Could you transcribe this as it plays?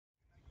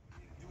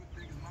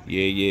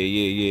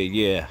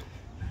Yeah.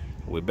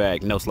 We're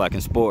back.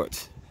 NoSlack'n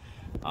Sports.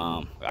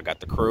 I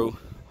got the crew.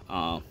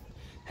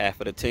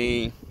 Half of the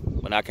team,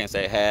 but I can't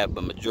say half,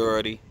 but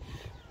majority.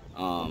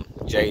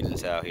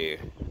 Jayden's out here.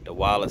 The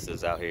Wallace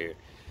is out here.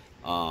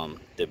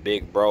 The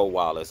big bro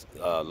Wallace.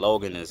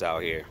 Logan is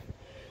out here.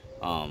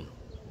 I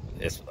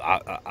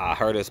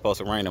heard it's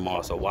supposed to rain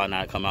tomorrow, so why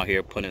not come out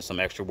here, put in some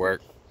extra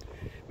work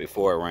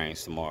before it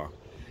rains tomorrow?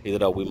 Either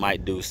though we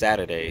might do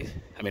Friday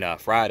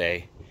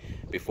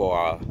before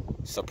our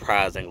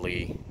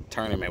surprisingly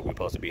tournament we're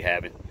supposed to be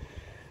having.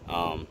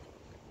 I'm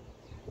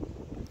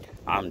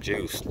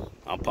juiced.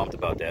 I'm pumped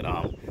about that.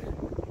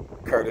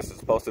 Curtis is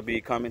supposed to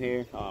be coming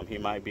here. He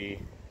might be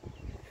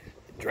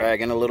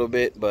dragging a little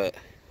bit, but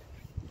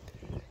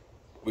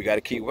we got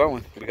to keep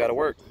going. We got to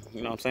work.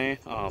 You know what I'm saying?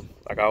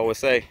 Like I always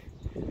say,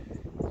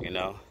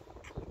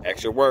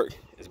 extra work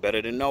is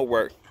better than no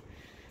work.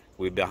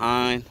 We're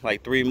behind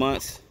like 3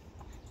 months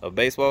of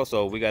baseball,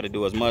 so we got to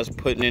do as much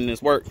putting in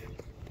this work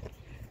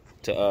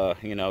to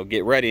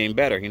get ready and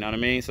better. You know what I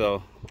mean?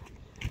 So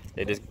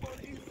they just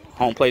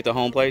home plate to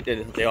home plate.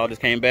 They all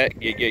just came back.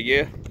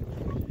 Yeah.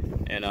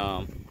 And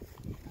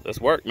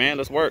let's work, man.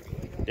 Let's work.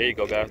 There you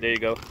go, guys. There you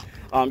go.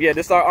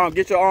 Just start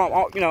get your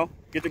arm,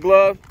 get your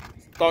glove,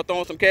 start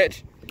throwing some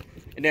catch,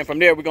 and then from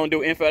there we're gonna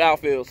do infield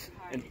outfields.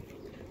 And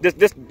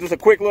this a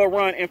quick little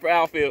run infield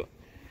outfield,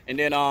 and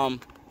then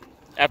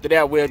after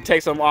that we'll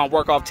take some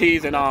work off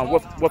tees and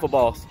wiffle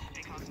balls.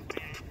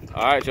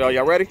 All right,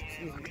 y'all ready?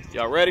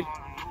 Y'all ready?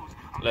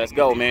 Let's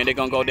go, man. They're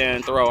gonna go there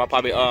and throw. I'll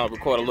probably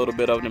record a little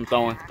bit of them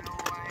throwing.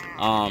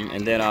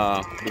 And then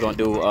we're gonna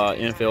do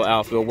infield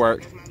outfield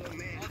work.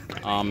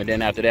 And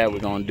then after that we're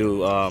gonna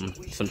do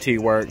some tee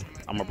work.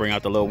 I'm gonna bring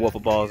out the little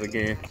wiffle balls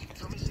again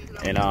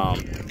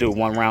and do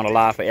one round of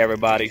live for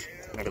everybody.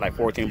 Maybe like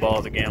 14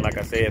 balls again, like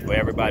I said, for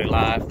everybody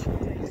live.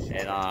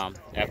 And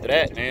after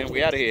that, man,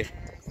 we out of here.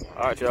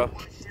 All right, y'all.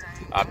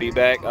 I'll be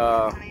back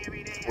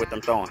with them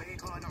throwing.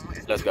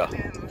 Let's go.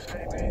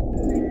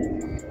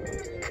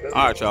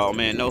 All right, y'all,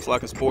 man.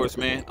 NoSlack'n Sports,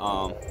 man.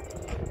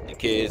 The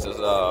kids is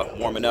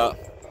warming up.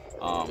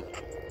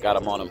 Got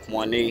them on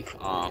one knee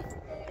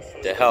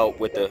to help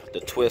with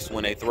the twist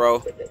when they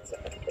throw.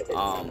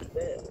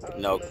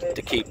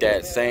 To keep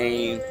that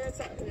same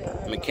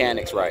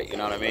mechanics right. You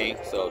know what I mean?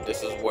 So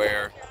this is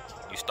where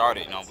you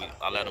started.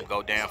 I let them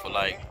go down for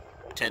like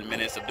 10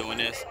 minutes of doing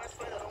this,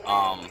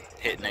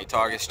 hitting their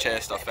target's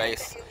chest or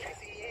face.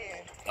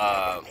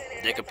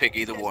 They could pick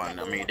either one.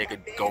 I mean, they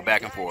could go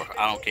back and forth.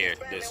 I don't care.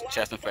 Just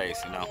chest and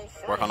face,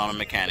 working on the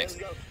mechanics.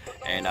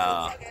 And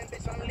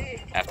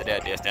after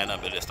that, they'll stand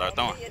up and just start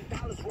throwing.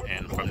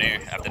 And from there,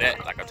 after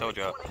that, like I told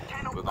y'all,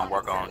 we're going to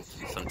work on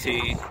some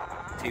tee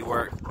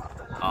work,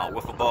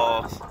 wiffle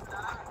balls.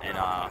 And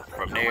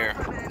from there,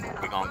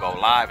 we're going to go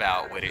live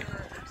out with it.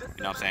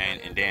 You know what I'm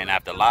saying? And then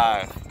after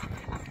live,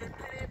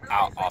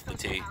 out off the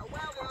tee,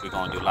 we're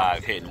going to do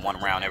live hitting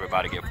one round.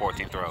 Everybody get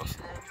 14 throws.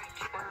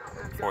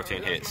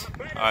 14 hits.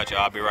 All right,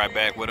 y'all. I'll be right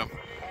back with them.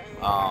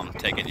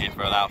 Taking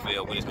infield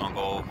outfield. We're just gonna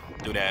go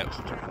do that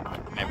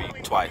maybe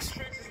twice,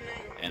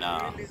 and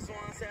off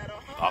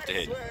the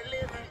hit.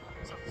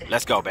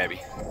 Let's go, baby.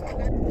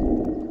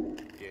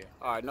 Yeah.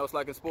 All right,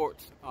 NoSlack'n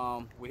Sports.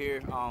 We're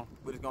here.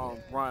 We're just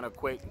gonna run a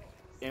quick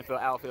infield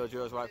outfield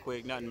drills right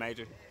quick. Nothing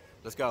major.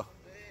 Let's go.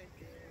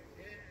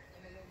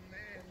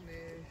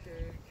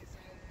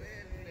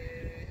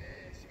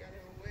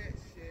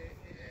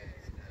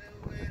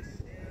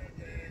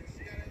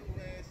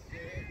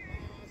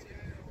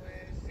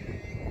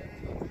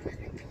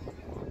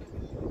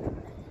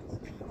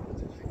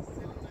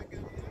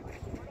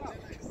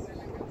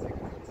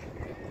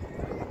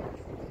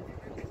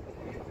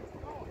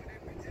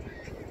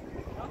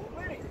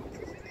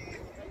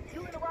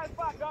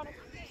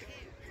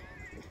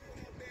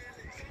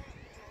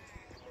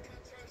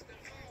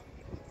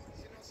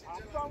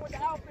 I'm starting with the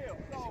outfield.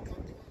 So,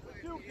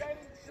 with you, Jayden,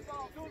 as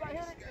soon as I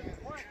hit it,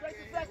 run straight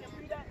to second.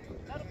 Be that.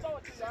 Let him throw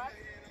it to you, all right?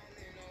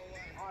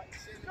 All right.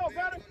 Let's go,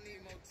 brother.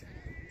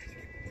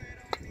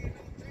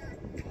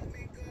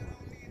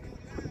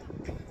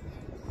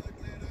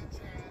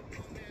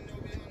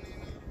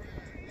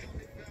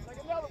 Take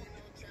another one.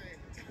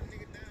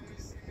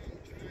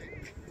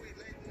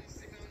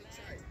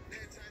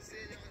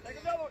 Take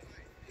another one.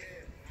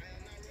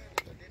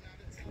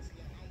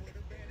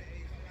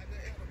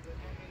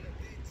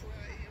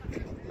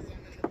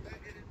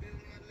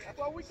 That's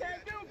what we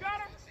can't do,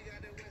 Gunner.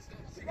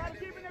 We got to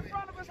keep it in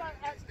front of us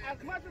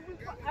as much as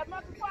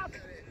possible.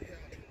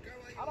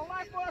 I don't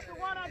like for us to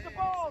run after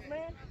balls,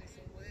 man.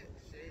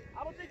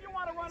 I don't think you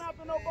want to run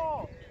after no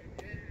balls.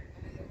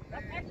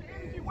 That's extra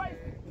energy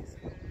wasted.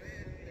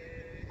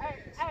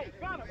 Hey,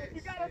 Gunner, if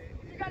you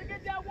gotta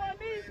get that one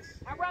knee,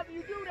 I'd rather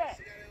you do that.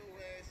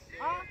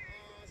 Huh?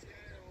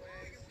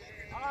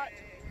 All right.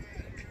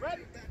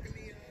 Ready?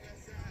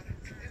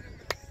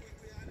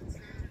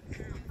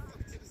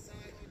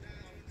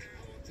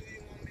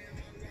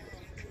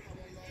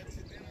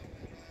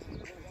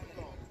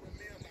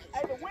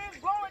 Hey, the wind's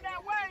blowing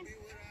that way.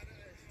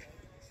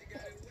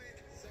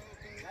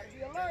 Gotta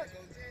be alert.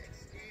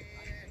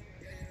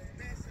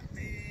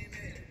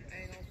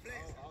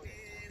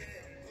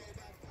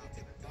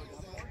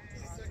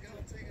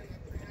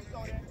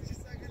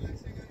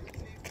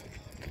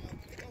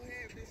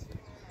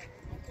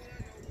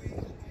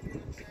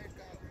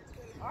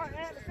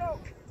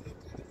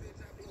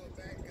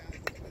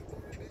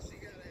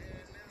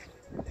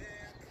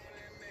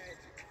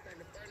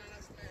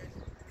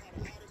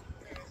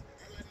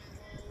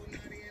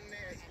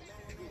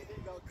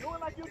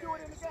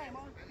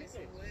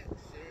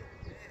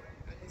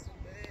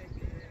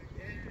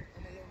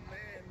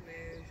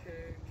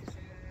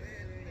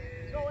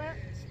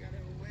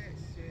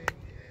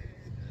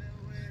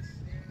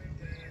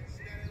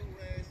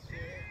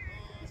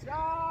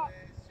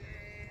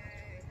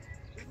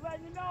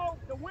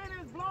 the wind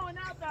is blowing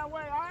out that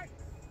way, all right?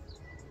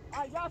 All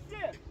right, y'all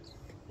shift.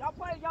 Y'all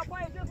play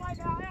just like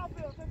our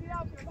outfield, since the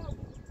outfield. Go.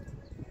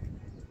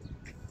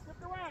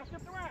 Shift around,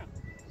 shift around.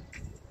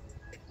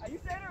 Hey, you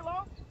stay there, Lo.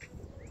 All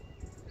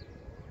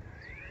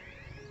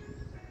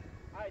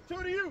right,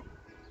 2 to you.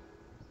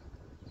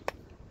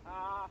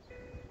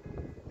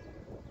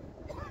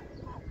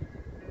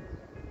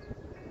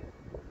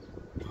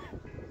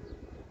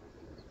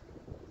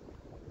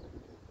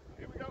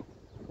 Here we go.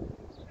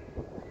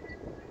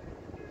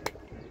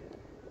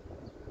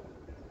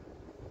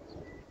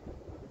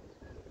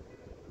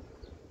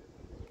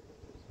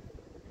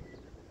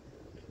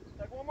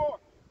 Take one more.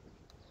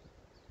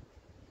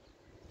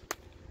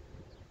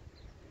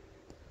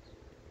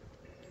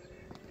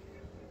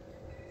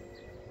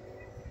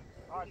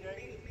 All right,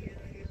 Jay.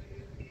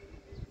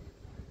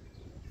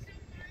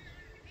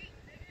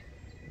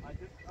 I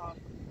just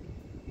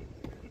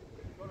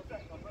go to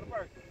second. Go to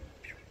first.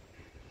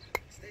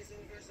 Stay so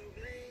fresh, so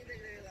clean, they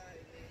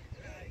like me.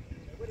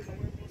 What is it?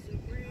 We're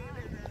supreme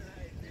and I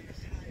like this.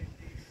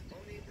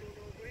 Only blue,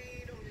 no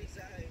green, only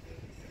side.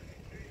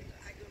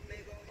 I could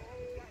make a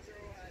whole watch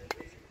her wife.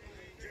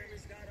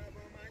 Germans got up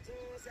on my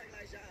toes, act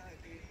like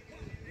Shocky.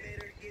 Made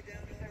her get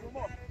down on her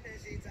bottom, then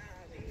she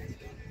tied me.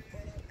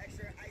 Pull up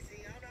extra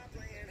icy, I'm not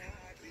playing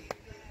hockey.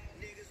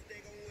 Niggas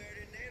think I'm weird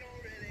and they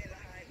don't really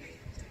like me.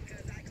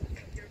 Cause I can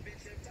fuck your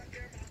bitch and fuck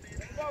your mom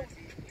and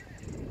hockey.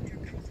 Your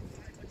girl's a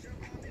fight, but your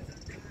mom is a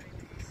dime.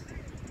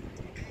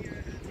 And your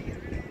auntie,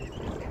 her name is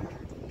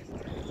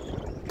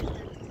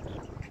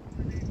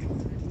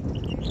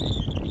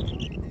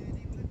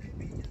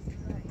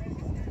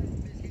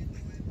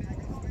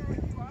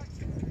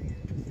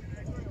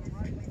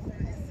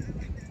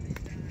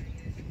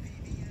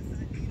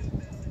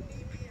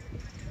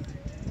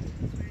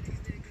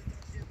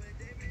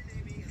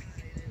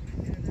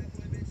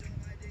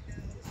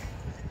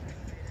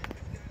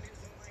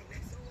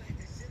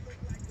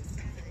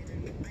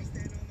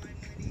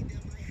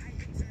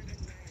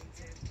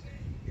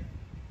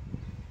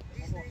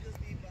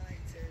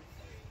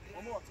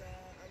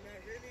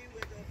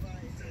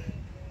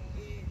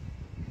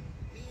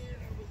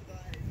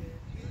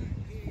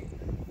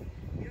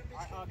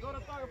Go to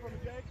third for me,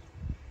 Jake.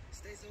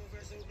 Stay so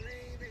fresh, so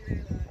clean, they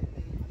like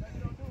me. I know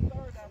you don't do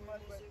third that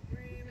much, but you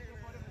can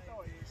put him in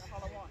third. That's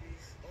all I want.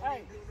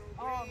 Hey,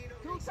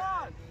 2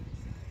 times.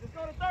 Just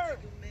go to third.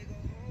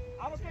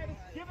 I don't care.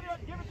 Just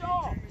give it your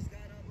all.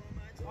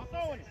 I'm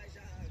throwing it.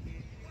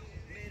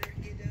 Made her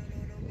get down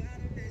on the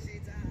bottom, then she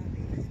tied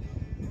me.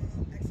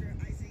 Extra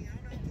icy,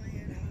 I'm not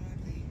playing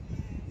hockey.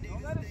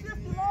 Don't let it shift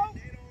you, Lo.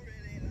 They don't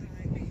really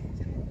like me.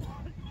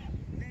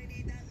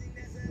 90,000,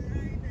 that's a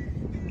lie, man.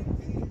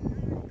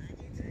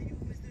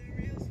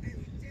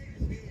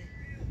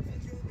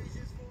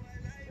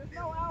 There's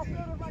no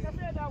outfielders, like I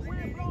said, that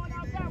wind blowing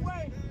out that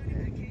way.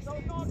 So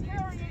it's going to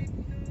carry it.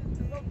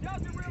 So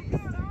judge it real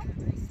good, huh?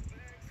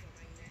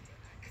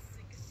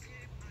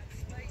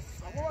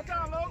 One more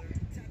time, Lo.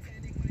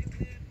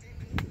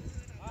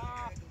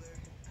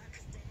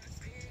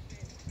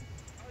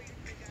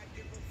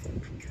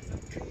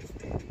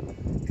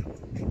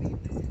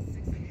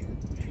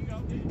 There you go,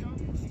 there you go.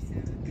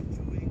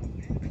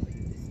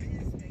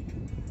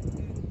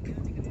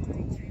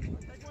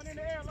 Take one in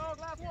the air, Lo.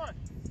 Last one.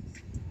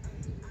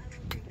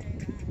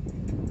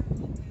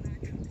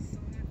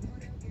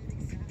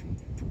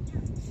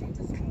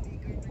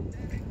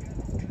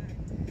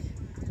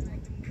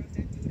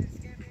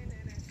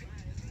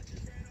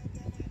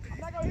 I'm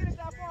not gonna hit it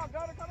that far,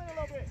 Gunner. Come in a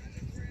little bit.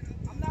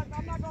 I'm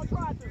not gonna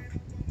try to.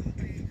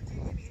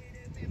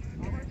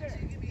 I'm right there.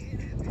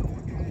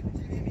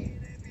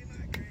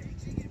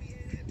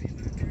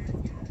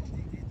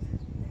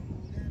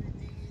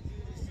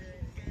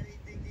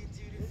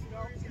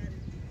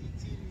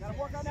 Gotta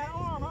work on that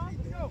arm, huh?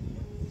 Let's go.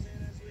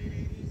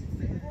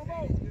 One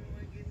more.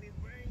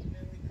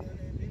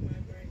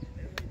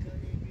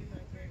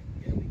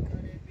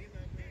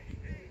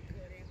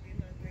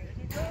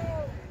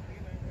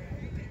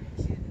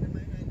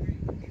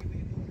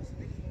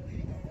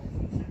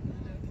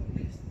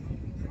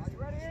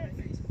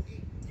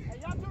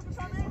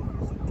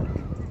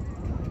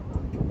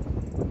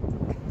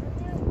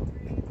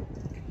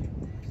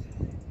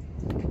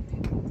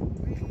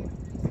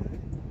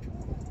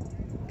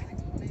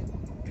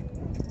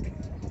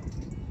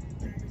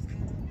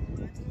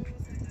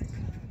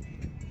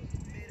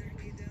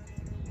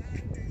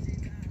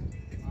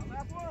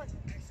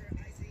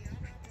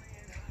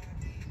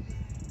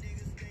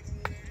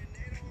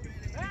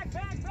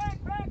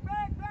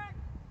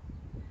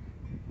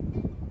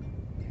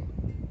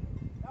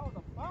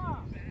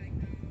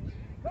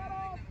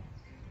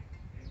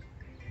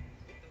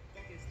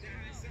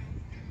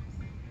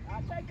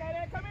 Take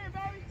that in. Come in,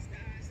 baby.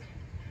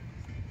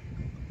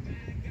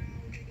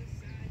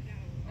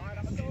 All right,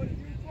 I'm going to throw it to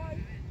you twice.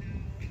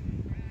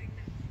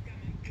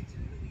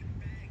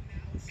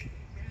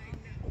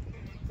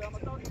 So I'm going to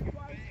throw it to you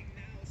twice.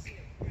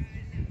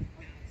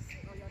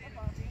 Oh, yeah, that's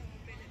fine.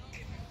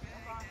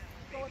 That's fine.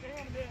 Throw it to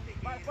him and then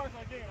vice versa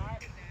again, all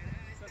right?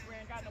 Since we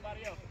ain't got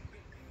nobody else.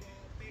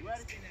 You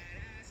ready?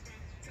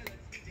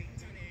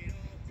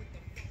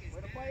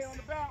 play on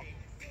the bounce.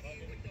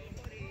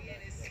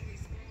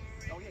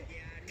 Oh, yeah.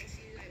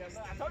 Yeah,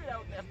 I told you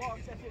that ball,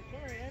 that shit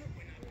carrying, ain't it?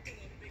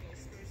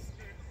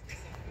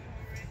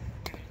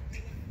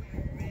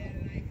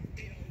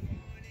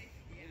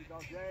 There you go,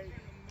 Jay.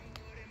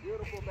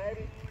 Beautiful,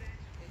 baby.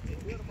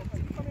 Beautiful. Hey,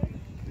 you come in.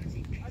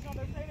 I know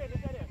they stay there. They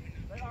stay there.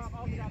 They also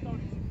got 30.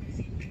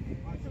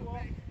 All right, 2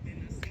 off.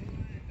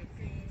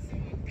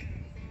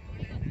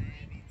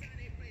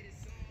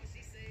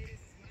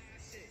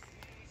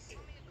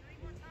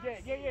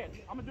 Yeah.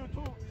 I'm gonna do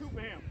two for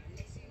him.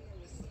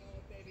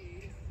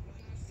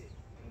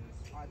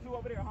 All right, 2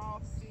 over there,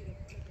 Haus.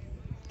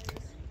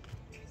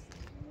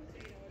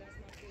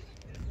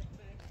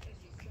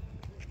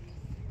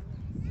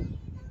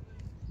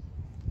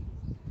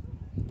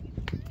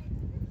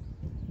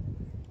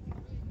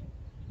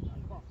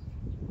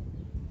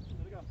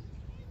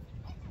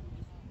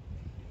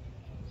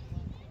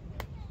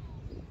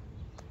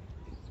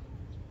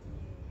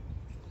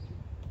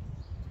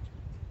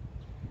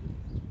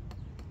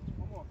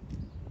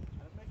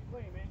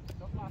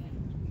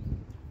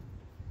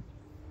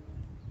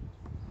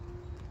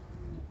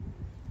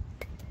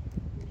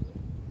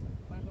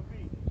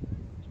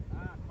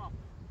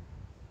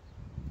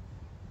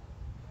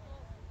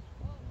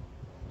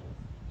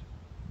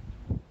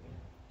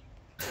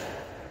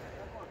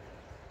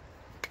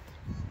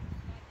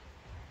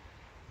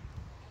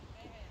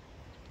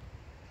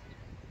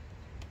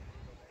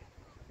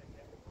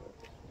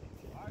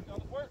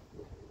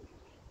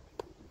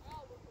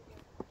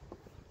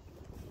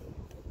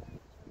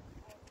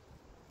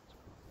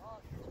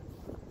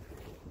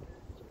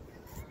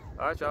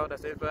 All right, y'all,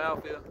 that's it for the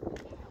outfield.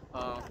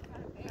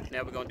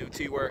 Now we're gonna do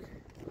tee work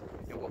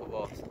and wiffle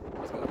balls.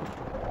 Let's go.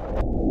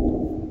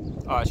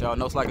 All right, y'all,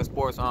 NoSlack'n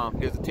Sports.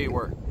 Here's the tee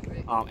work.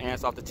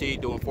 Ants off the tee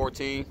doing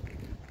 14.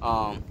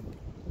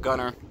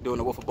 Gunner doing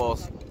the wiffle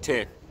balls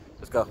 10.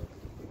 Let's go.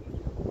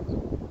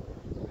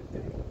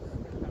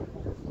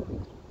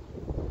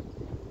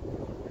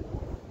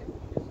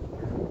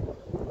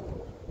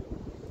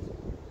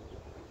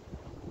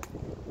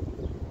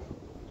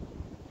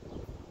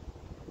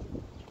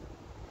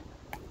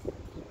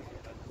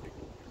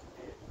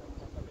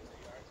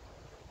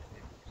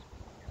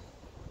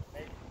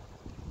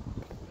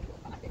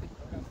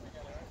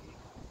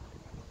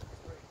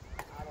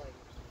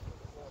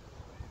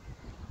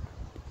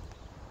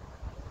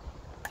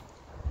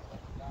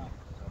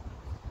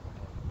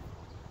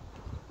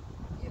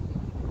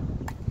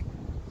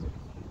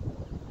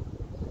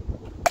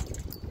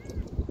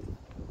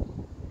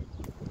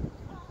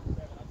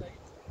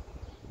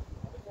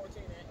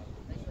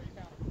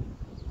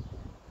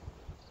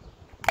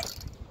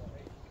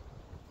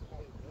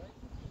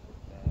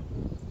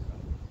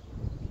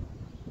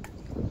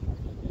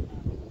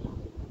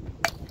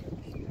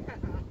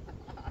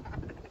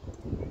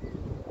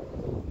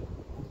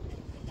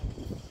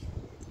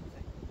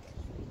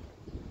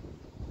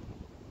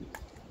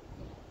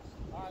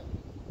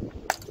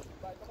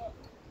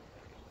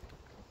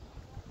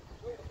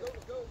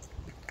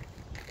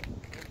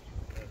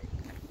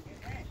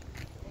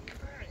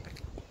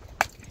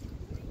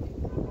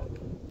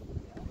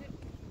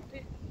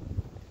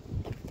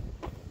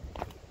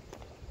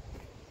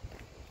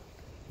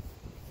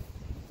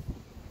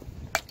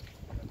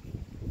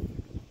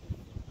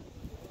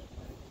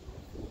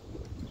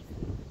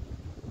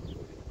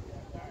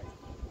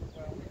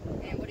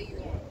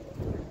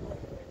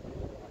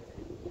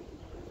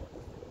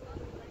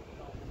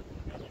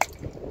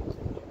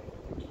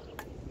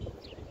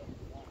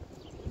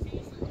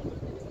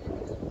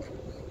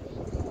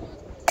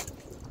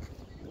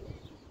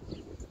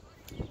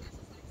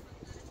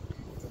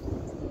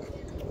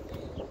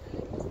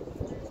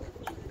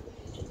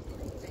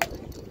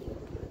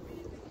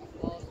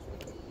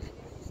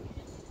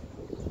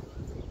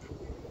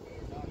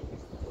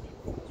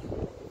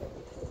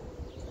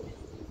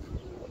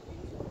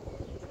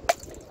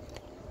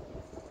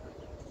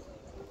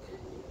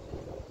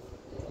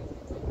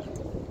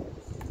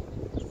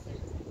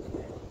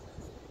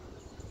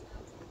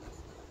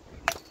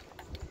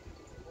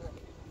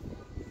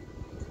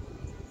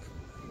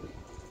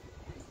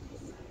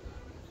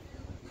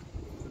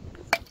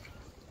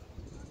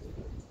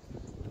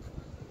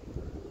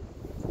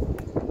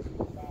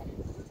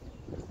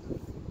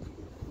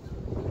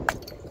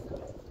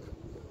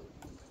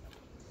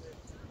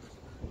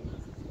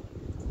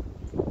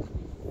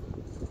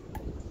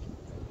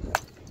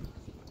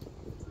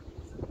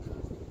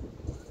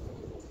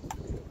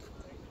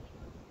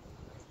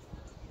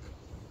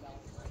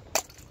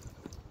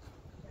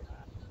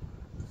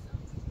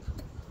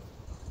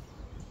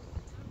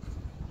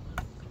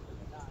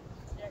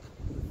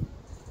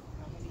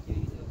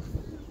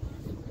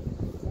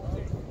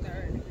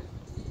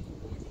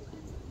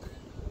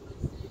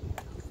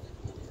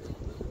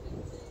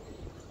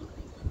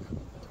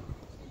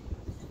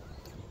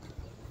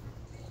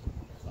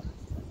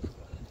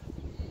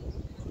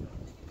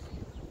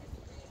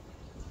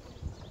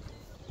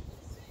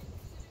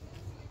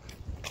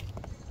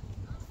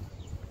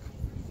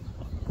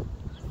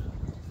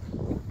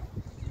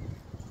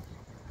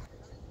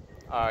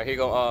 All right, here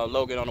go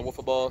Logan on the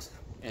wiffle balls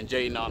and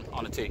Jayden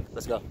on the tee.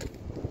 Let's go.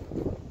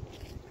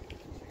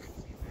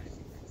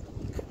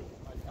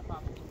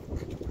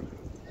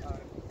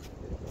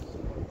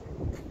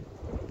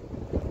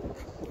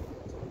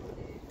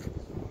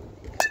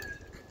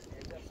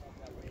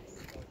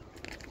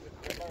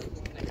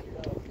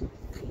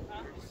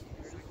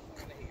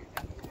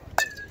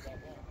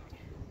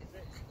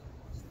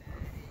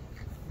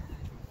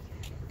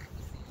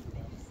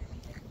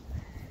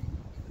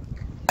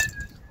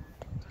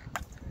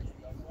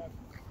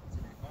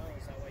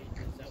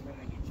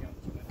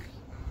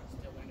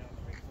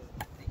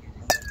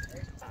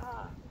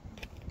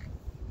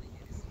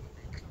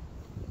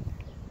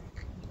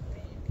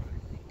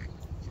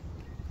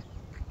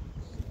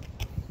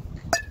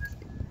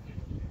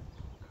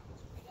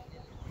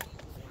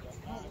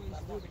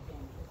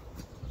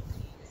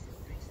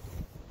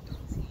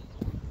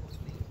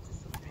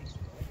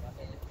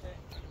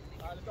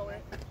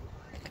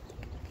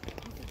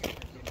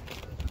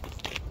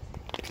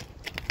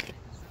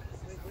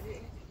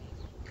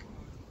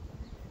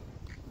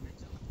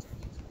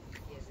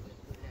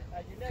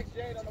 Next,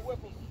 Jade on the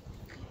whiffle.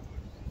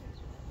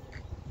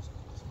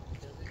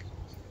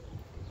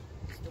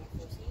 Still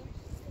full steam?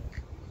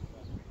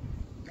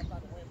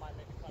 Sometimes the wind might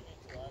make it come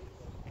into us.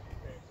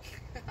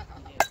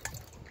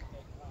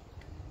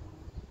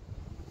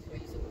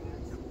 What you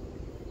surprised?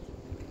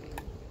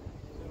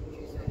 What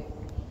you say?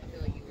 I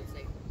feel like you would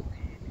say.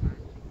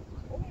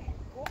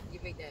 You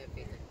make that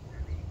face.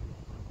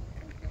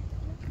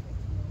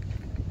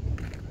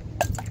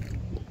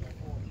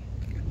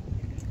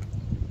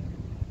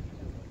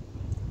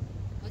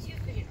 Let's use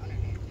fidget on our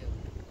hand too.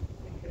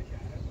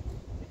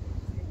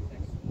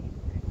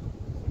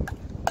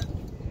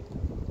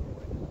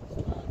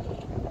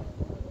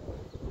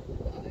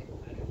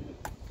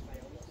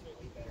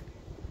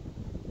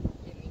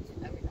 It means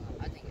everybody.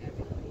 I think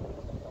everybody.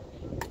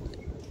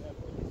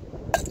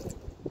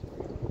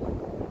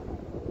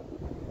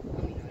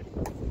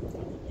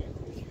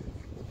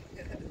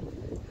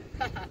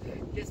 I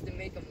mean, just to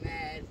make them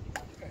mad.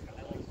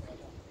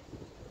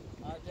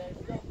 All right, Jade,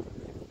 let's go.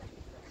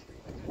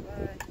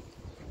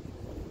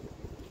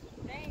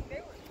 Dang, they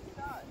were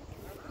inside.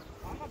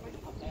 I'm not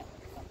making my bad.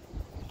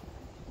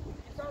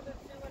 You saw this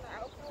two in the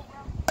outfield, bro?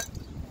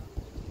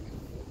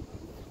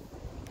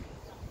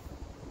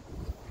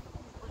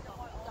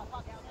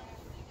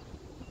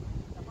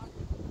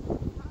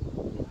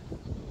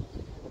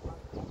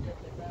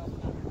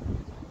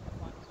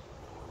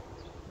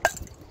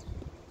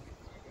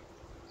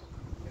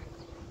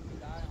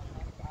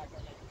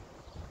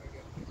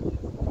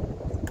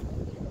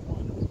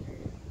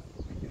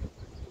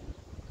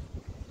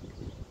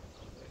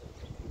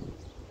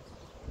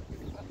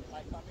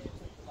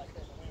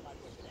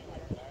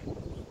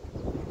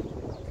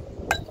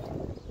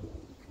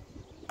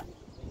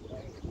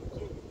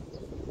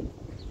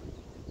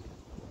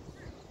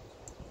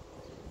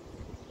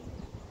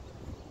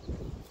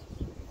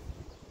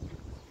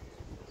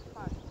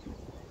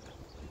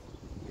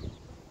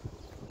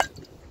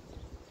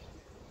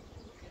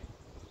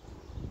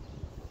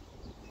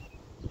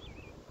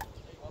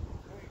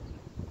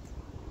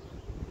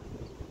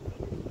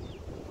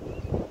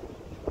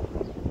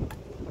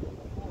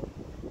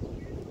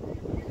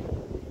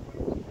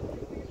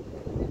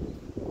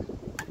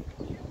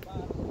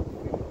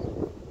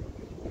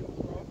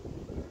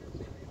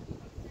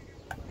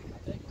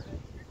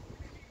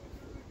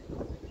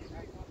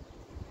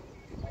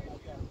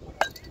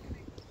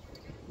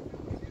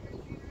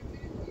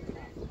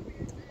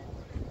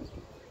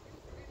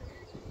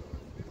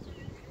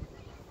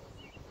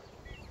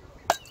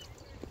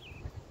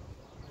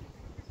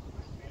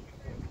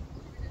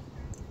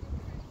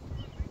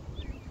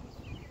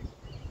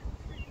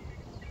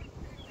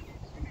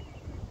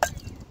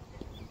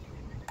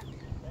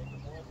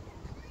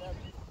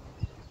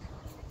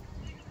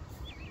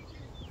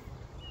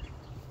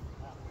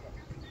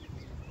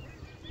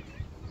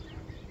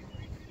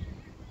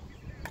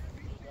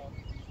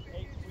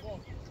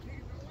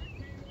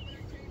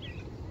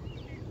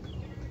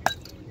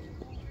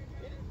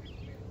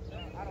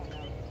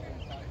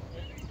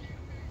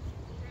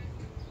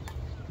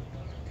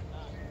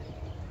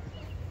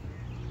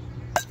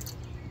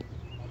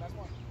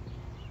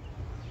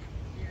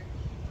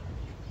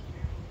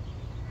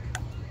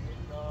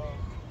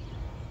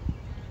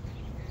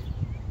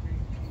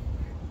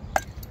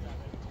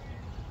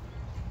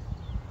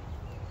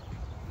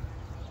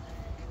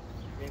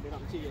 Ain't been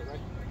on the tee yet, right?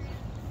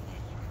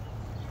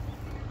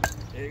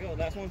 There you go,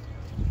 last one.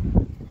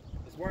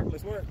 Let's work,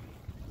 let's work.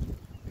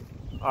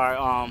 All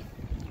right,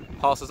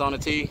 Haus is on the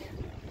tee,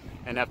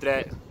 and after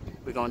that,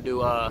 we're gonna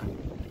do a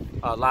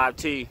live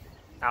tee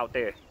out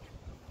there.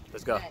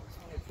 Let's go.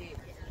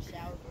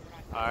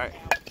 All right,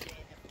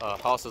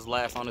 Haus is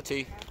last on the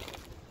tee.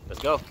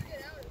 Let's go.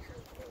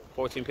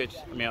 14 pitch.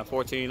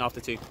 14 off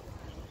the tee.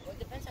 Well, it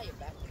depends how you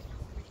back it.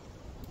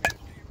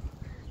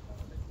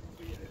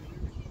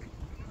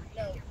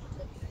 No, I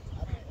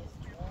mean, it's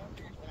warm.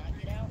 When I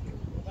get out,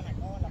 when I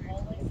go in the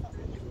hallway or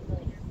something, it's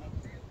cold.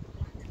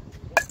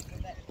 Go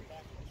back to the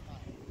bathroom, it's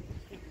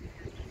fine.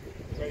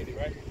 crazy,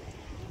 right?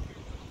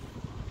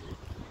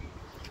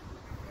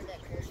 That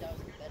cool shot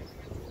was better.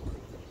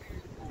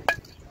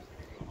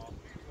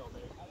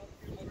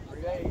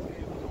 3 days.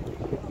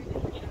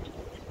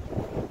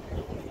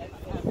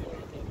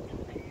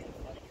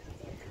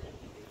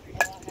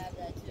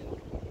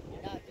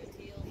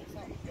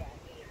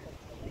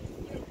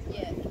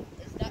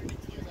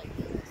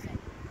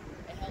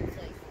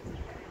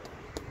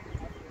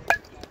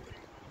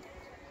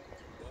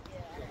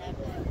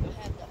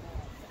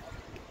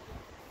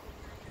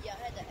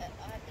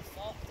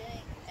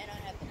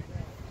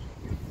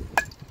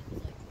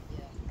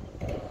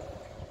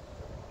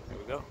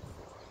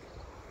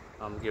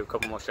 I'm gonna give a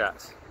couple more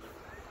shots.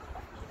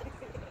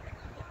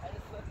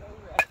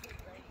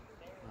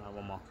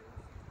 One more.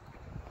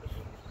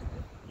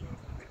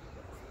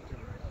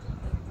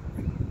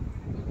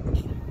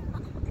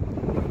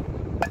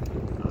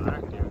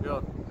 Alright, here we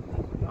go.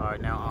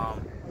 Alright,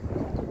 now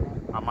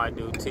I might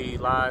do tee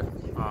live,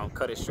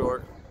 cut it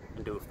short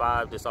and do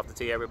 5 just off the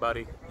tee,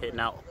 everybody hitting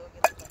out.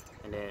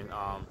 And then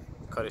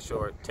cut it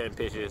short, 10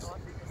 pitches,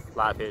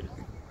 live hitting.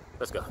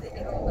 Let's go.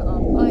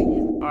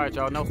 Alright,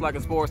 y'all,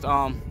 NoSlack'n Sports.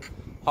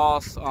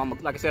 Haus,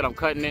 like I said, I'm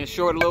cutting in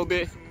short a little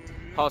bit.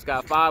 Haus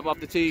got 5 off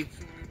the tee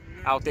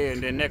out there,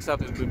 and then next up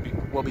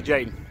will be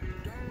Jayden.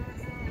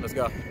 Let's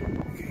go.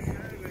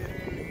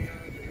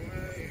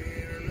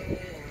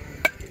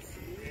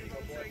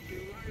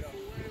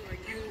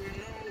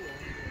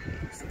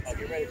 Oh,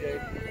 get ready,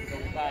 Jayden. It's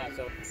only 5,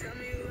 so.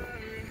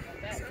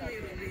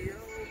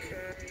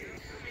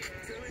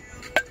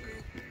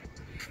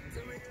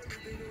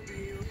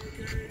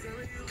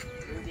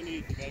 What we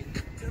need, baby?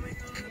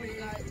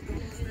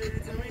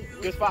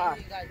 Just 5.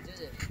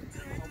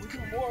 We do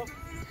more.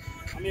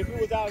 I mean, if we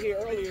was out here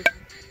earlier,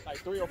 like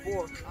 3 or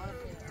 4,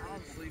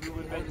 honestly, we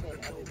would make it.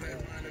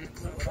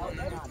 I'm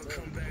gonna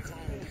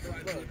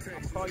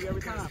call you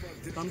every time.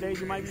 Some days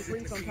you might be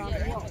free, sometimes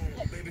you won't.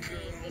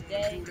 The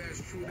day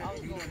I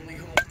was going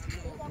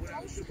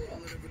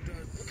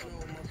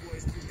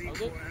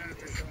Okay.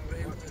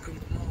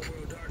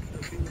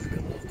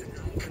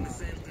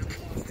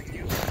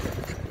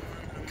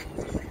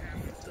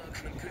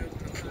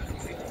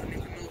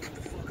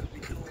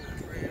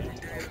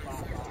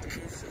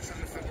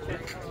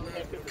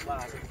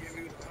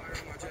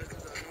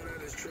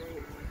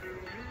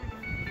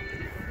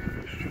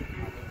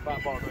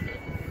 Five balls right there.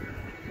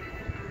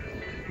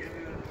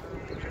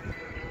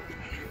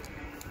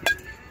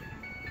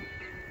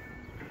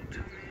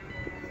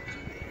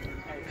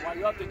 Hey, while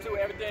you up there too,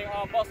 everything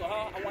on muscle,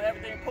 huh? I want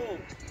everything pulled.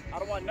 I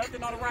don't want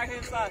nothing on the right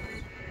hand side.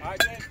 All right,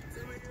 Jay?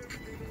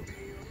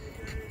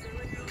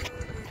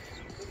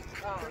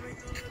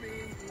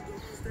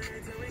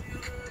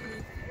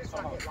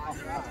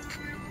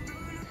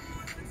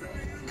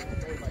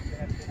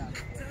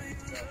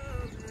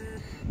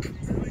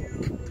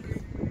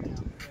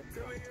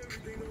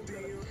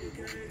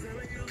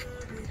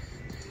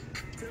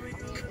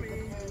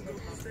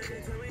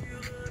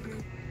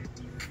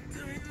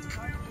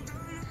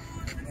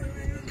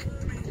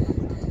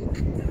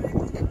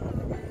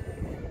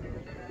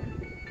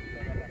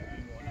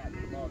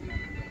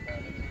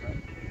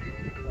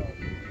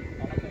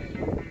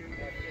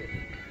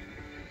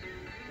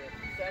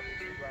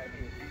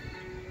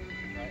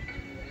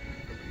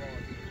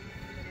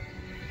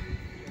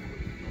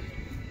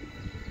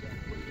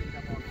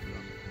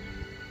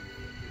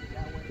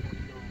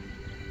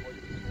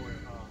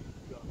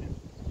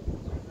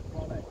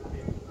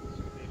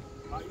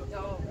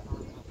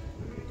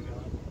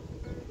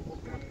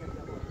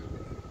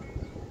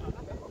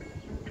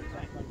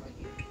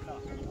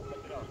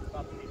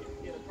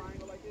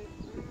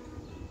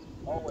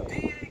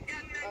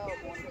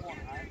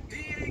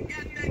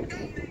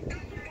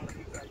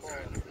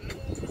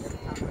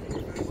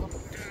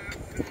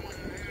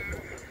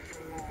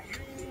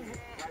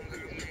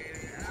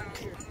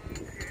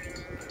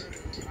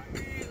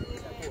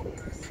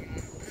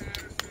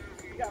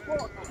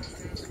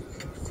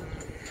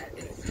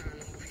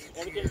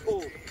 Everything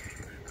cool.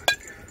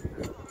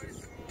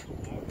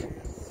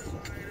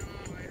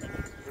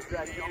 Just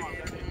drag your arm,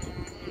 that's it.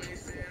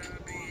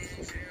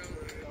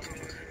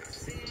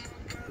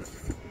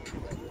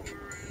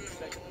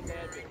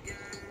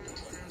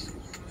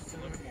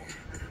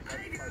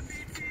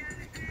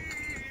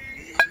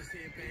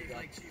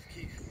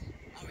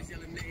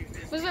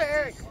 Who's there,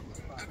 Eric?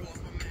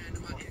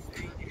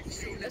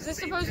 Is this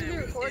supposed to be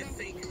recording?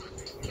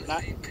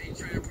 Not.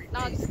 No,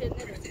 I'm just kidding.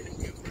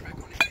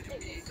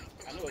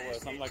 I knew it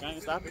was. I'm like, I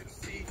ain't stopping.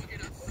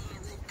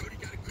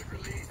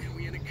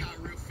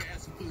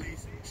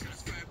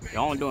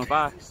 You're only doing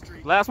 5.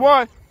 Last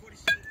one.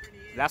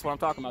 That's what I'm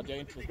talking about,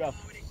 Jayden. Let's go.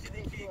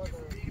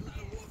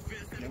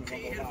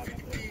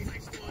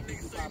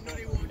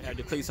 Had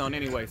the cleats on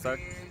anyway, sir.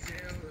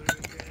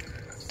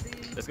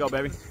 Let's go,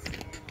 baby.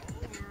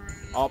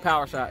 All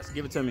power shots.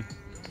 Give it to me.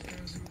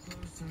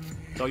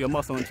 Throw your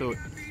muscle into it.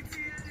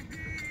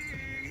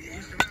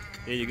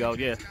 There you go.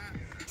 Yeah.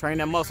 Train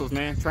them muscles,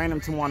 man. Train them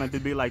to want to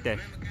be like that.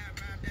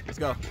 Let's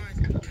go. Here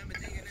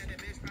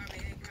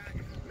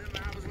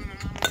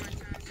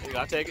you go.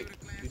 I'll take it.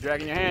 You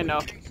dragging your hand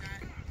though.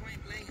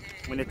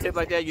 When it tip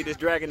like that, you just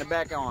dragging the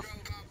back on.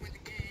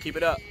 Keep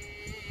it up.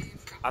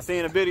 I see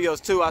in the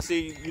videos too, I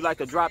see you like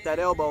to drop that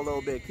elbow a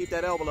little bit. Keep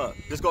that elbow up.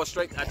 Just go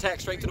straight, attack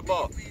straight to the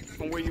ball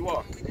from where you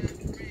are.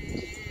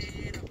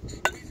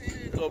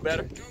 A little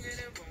better.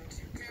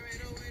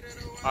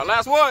 All right,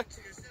 last one.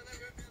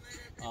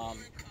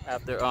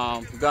 After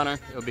Gunner,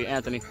 it'll be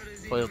Anthony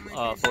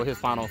for his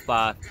final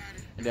 5.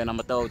 And then I'm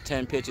gonna throw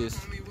 10 pitches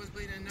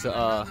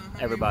to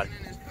everybody.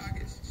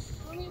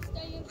 Want me to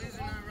stay in for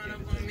one?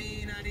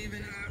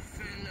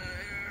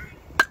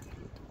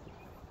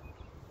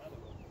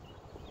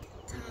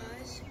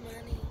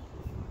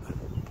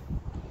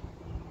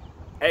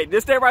 Hey,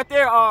 just stay right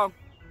there,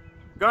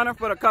 Gunner,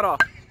 for the cutoff.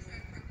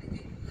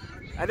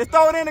 And just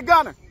throw it in the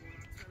Gunner.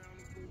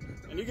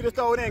 And you can just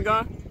throw it in,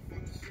 Gun.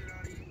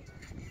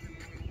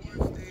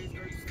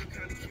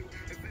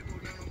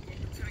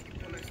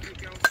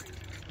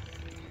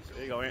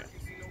 There you go, Ant.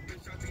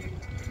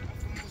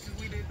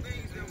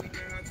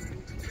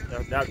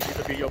 That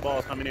could be your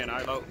balls coming in, all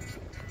right, Lo?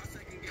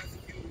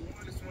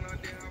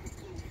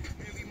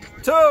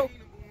 2.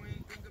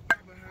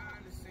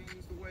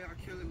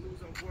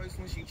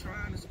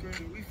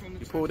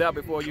 You pulled out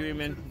before you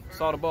even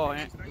saw the ball,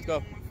 Ant. Let's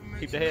go.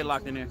 Keep the head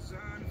locked in there.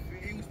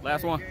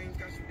 Last one.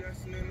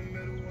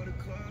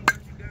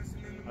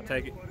 I'll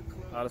take it.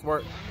 Let's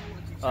work.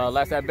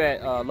 Last at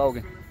bat,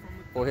 Logan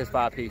for his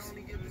 5-piece.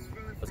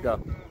 Let's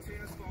go.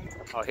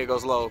 Oh, here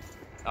goes Logan.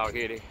 Oh,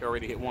 here he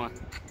already hit 1.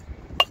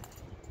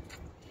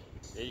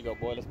 There you go,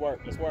 boy. Let's work.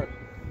 Let's work.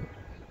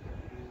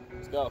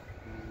 Let's go.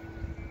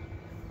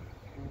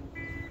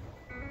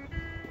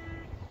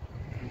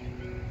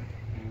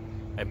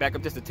 Hey, back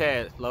up just a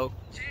tad, Lo.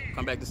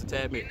 Come back just a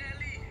tad bit.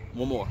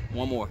 One more.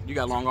 One more. You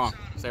got long arm.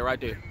 Stay right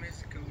there.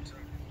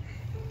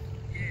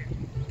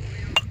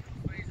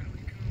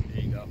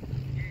 There you go.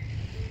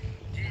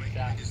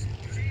 I just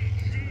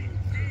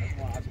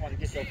want to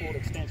get your full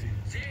extension.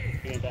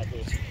 Getting back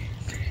there.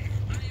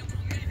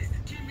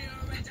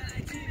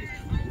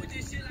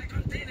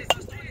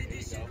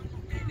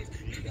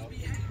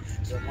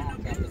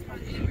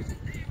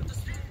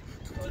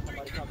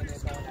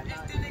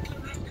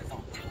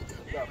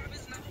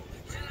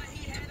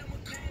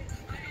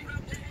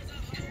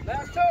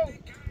 Last 2.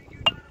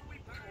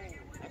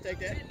 I'll take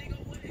that.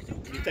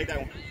 You take that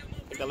one.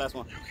 Take that last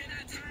one.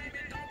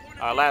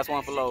 All right, last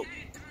one for Logan.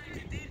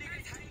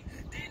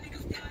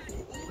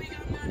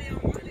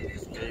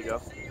 There you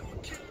go.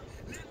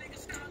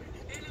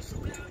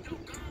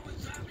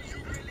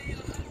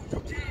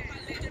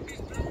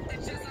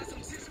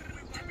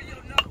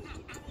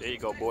 There you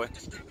go, boy.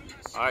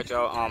 All right,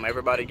 y'all.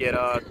 Everybody get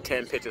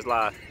 10 pitches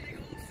live.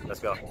 Let's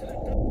go.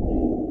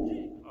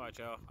 All right,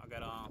 y'all. I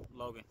got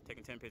Logan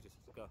taking 10 pitches.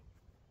 Let's go.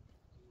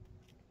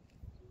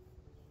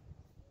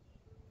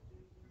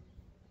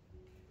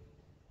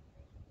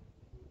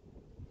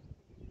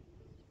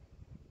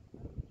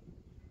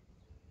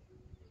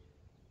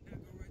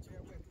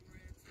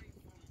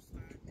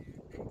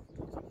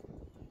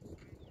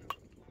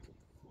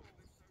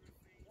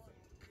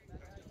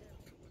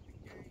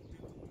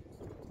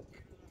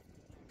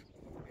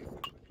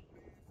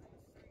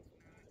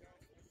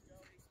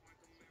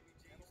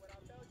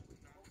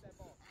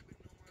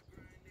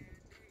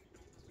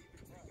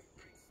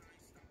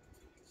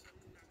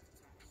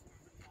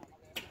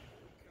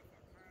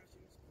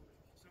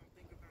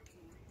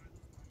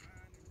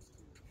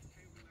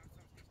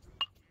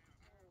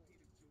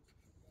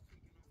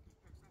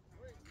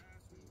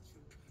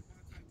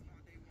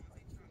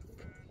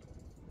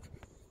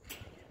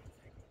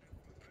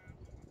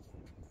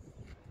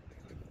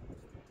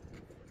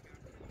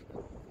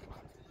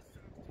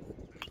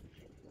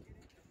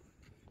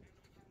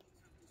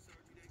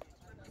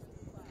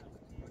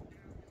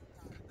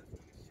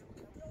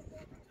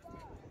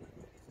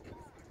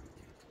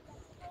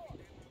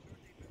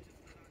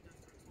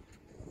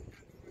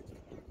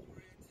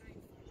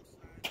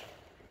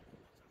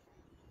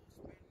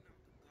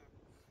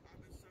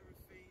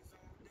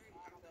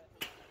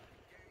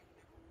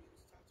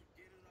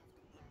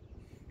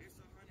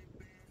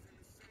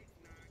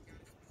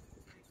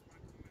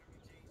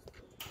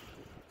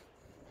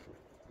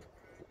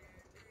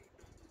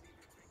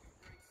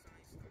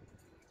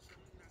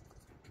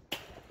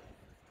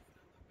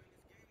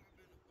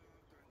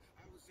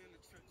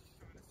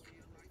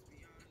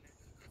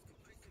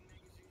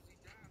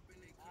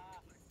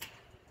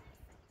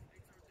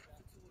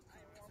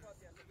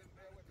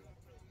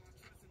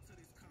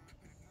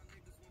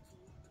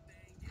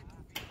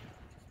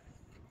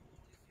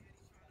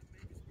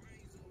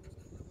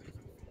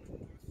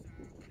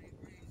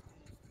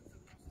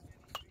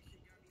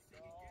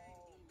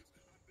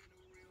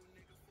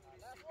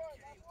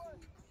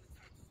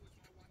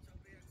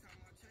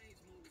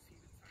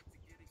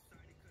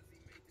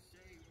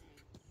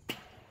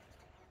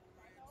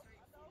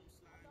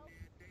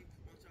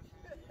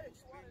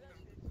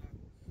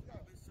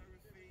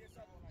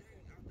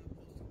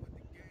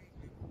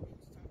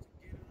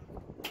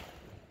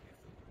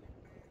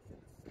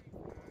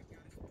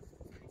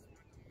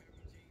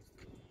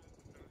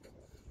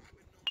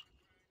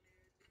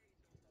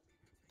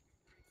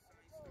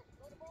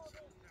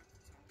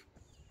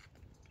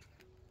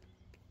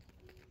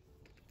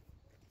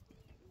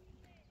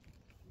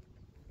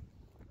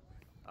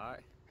 All right.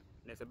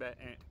 Next at bat,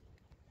 Ant.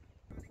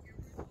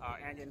 All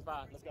right, Ant getting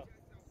 5. Let's go.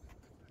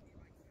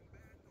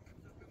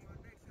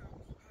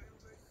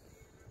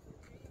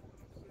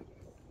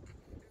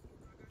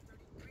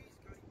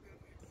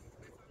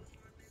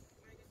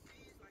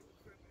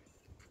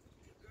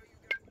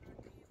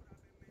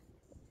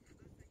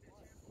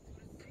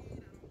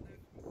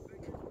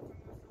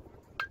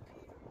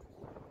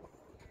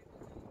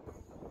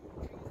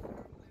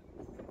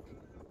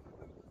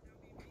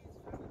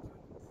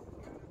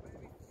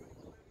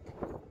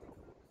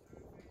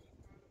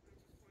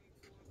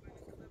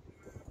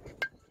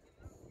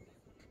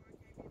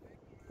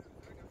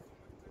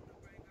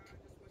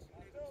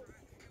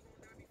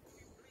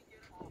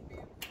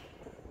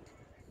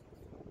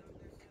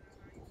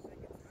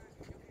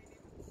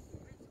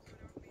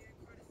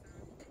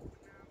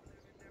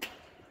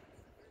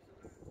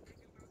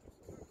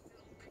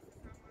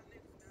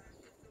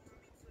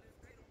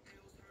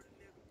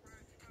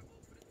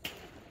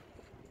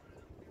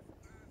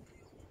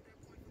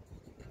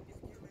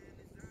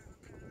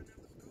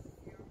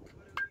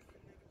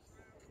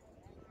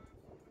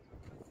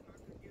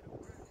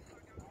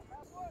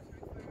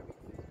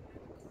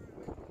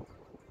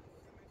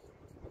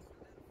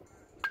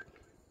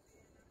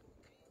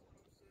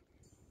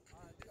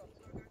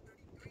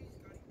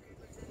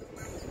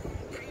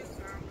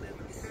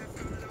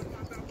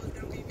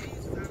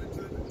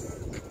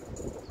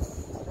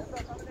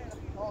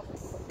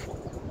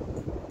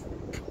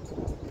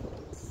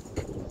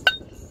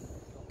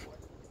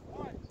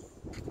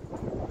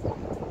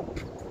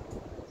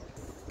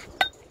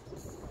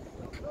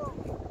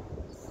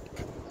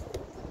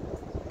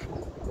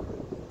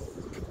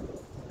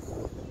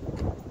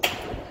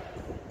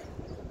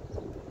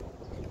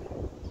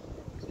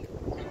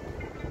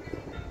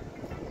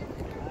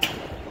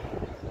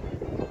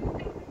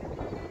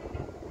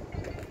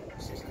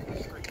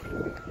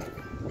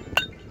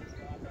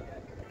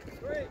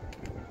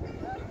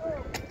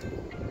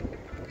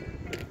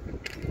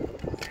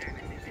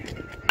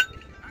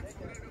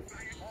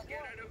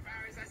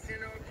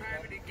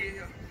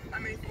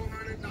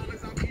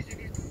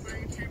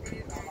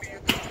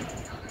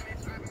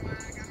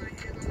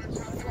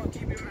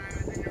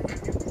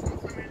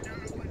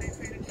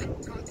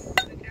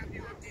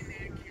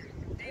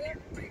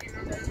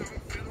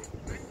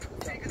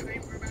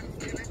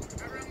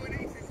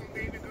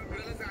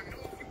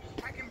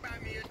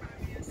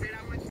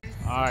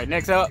 All right,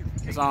 next up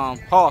is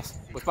Haus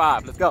with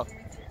 5. Let's go.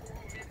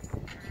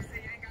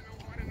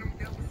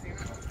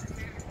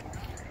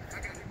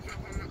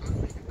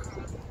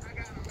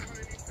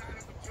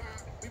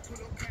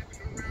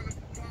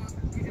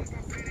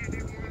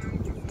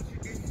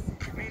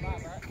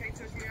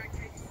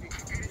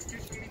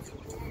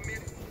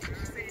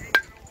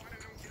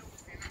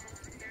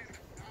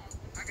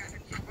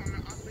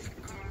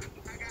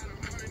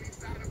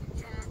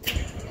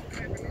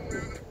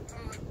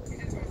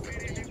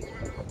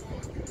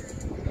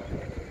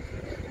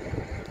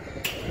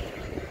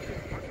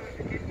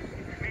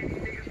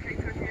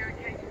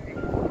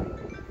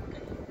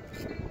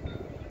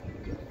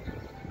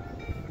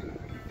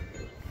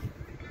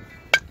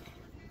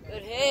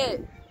 Good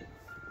hit.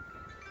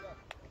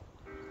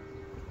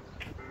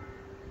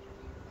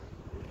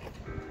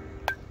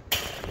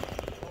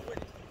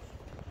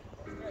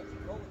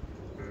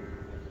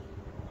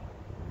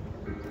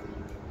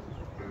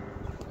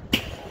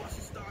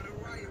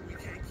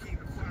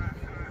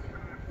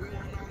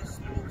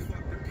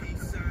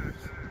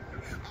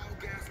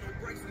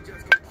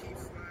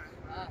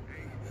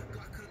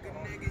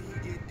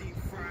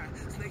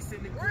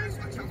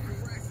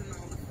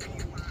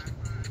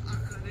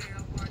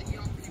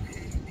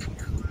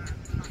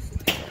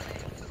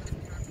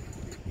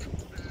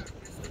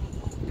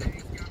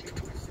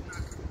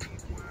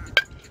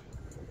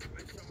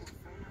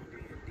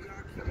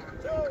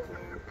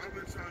 I've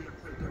been trying to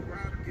put the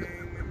rap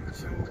game in the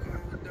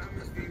chokehold.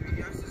 Diamonds,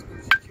 VVS's,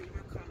 Gucci,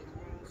 Cuban color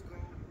rose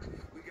gold.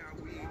 We got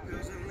weed,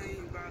 pills, and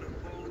lean by the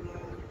bolo.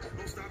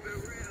 Don't stop at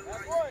red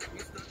light, we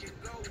stuck in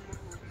go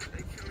mode.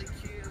 They killing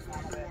kids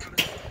while the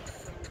water's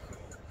so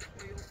cold.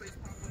 On your face,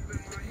 pop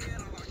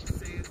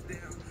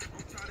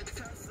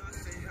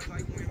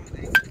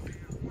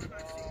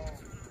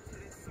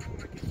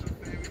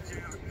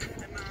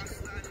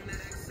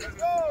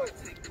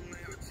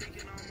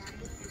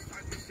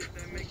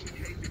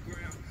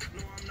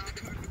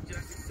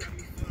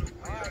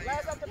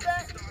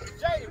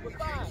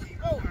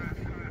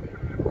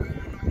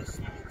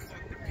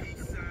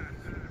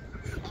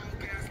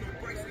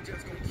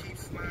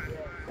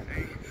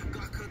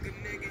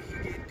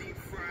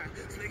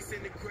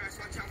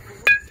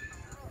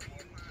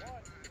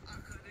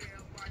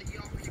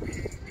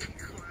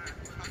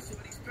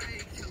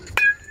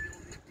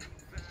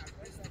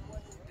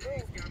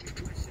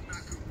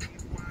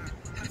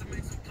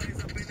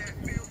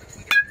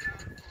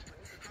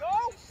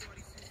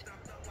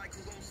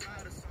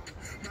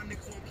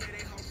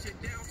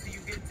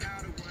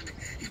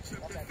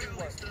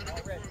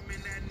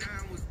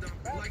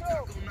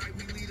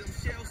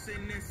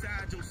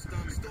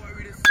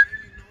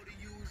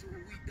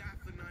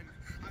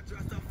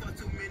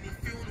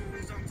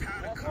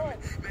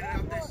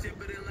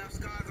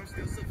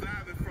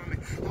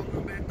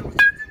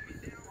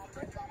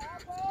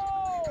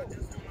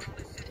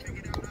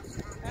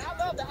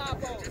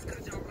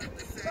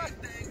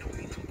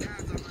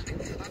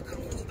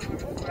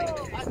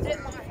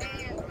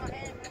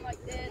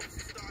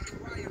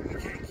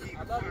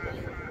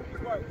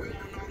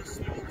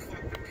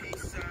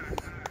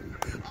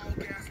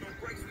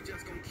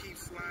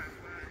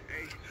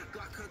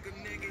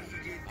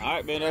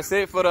right, man, that's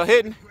it for the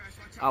hitting.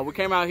 We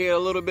came out here a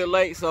little bit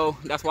late, so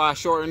that's why I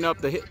shortened up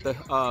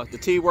the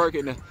tee work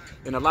in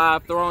the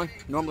live throwing.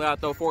 Normally I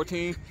throw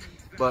 14,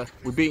 but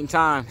we're beating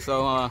time,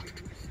 so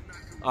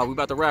we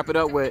about to wrap it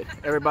up with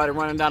everybody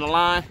running down the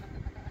line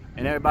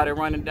and everybody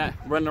running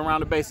around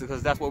the bases,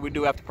 because that's what we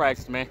do after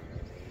practice, man.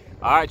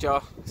 All right,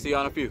 y'all. See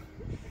y'all in a few.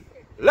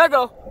 Let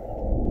go.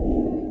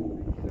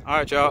 All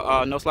right,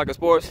 y'all. NoSlack'n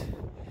Sports.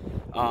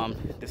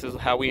 This is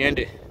how we end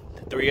it.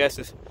 The 3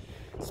 S's: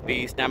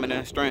 speed, stamina,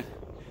 and strength.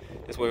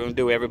 That's what we're gonna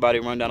do. Everybody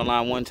run down the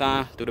line one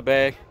time through the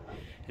bag,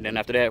 and then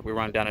after that we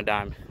run down a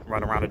diamond,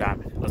 run around a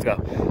diamond. Let's go.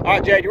 All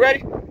right, Jay, you ready?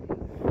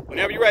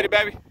 Whenever you're ready,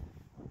 baby.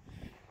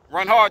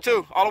 Run hard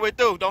too, all the way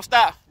through. Don't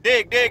stop.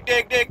 Dig, dig,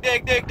 dig, dig,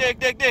 dig, dig, dig,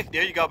 dig, dig.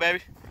 There you go, baby.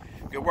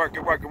 Good work,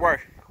 good work, good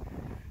work.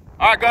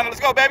 All right, Gunner, let's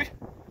go, baby.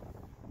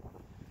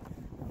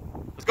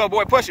 Let's go,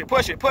 boy. Push it,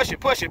 push it, push it,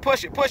 push it,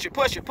 push it, push it,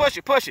 push it, push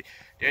it, push it.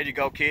 There you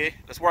go, kid.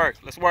 Let's work,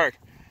 let's work.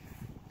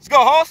 Let's go,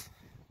 Haus.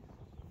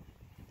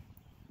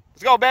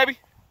 Let's go, baby.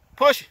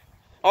 Push it.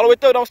 All the way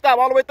through. Don't stop.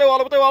 All the way through, all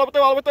the way through, all the way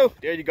through, all the way through.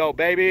 There you go,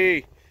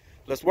 baby.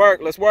 Let's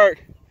work, let's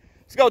work.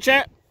 Let's go,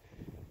 champ.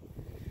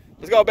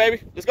 Let's go,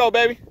 baby. Let's go,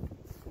 baby.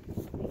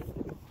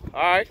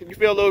 All right, you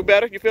feel a little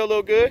better? You feel a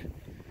little good?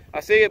 I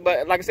see it,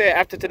 but like I said,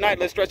 after tonight,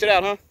 let's stretch it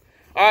out, huh?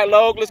 All right,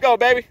 Log, let's go,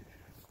 baby.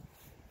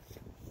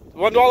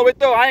 Run all the way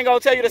through. I ain't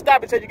gonna tell you to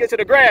stop until you get to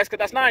the grass, because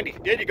that's 90.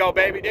 There you go,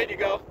 baby. There you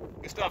go.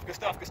 Good stuff, good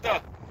stuff, good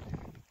stuff.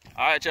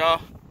 All right,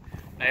 y'all.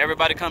 Now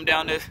everybody come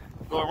down this,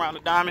 go around the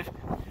diamond,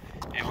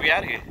 and we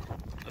out of here.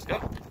 Let's go.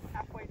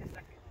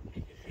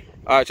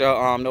 All right,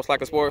 y'all.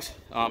 NoSlack'n Sports.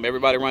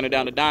 Everybody running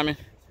down the diamond.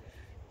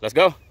 Let's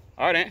go.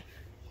 All right, then.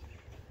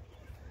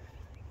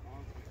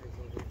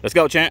 Let's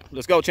go, champ.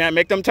 Let's go, champ.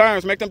 Make them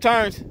turns. Make them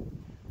turns.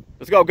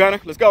 Let's go, Gunner.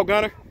 Let's go,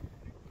 Gunner.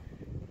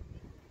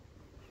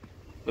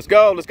 Let's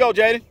go. Let's go,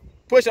 Jayden.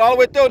 Push it all the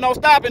way through. No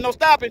stopping. No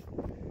stopping.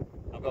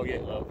 Don't go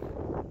yet, love.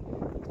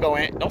 Let's go,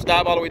 Ant. Don't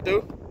stop all the way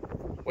through.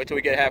 Wait till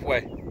we get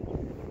halfway.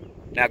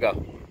 Now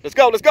go. Let's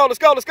go. Let's go. Let's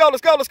go. Let's go.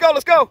 Let's go. Let's go.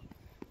 Let's go.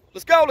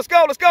 Let's go. Let's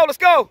go. Let's go. Let's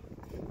go.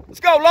 Let's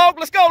go, Log.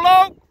 Let's go,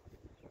 Log.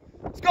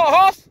 Let's go,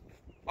 Haus.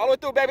 All the way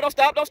through, baby. Don't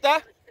stop. Don't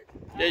stop.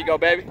 There you go,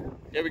 baby.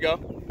 There we go.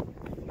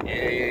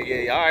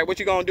 Yeah. All right, what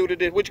you gonna do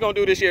today? What you gonna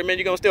do this year, man?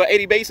 You gonna steal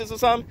 80 bases or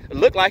something? It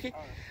look like it.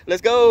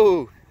 Let's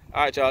go.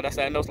 All right, y'all. That's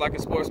our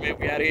NoSlack'n Sports, man.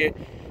 We out of here.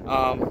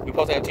 We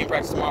supposed to have team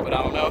practice tomorrow, but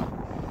I don't know.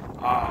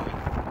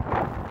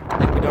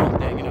 If we don't,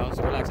 then it's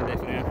a relaxing day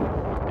for them.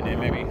 And then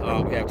maybe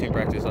we have team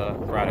practice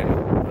Friday.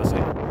 We'll see.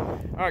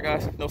 All right,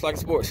 guys. NoSlack'n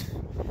Sports.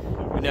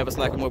 We never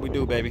slack in what we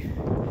do, baby.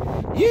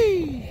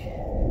 Yee.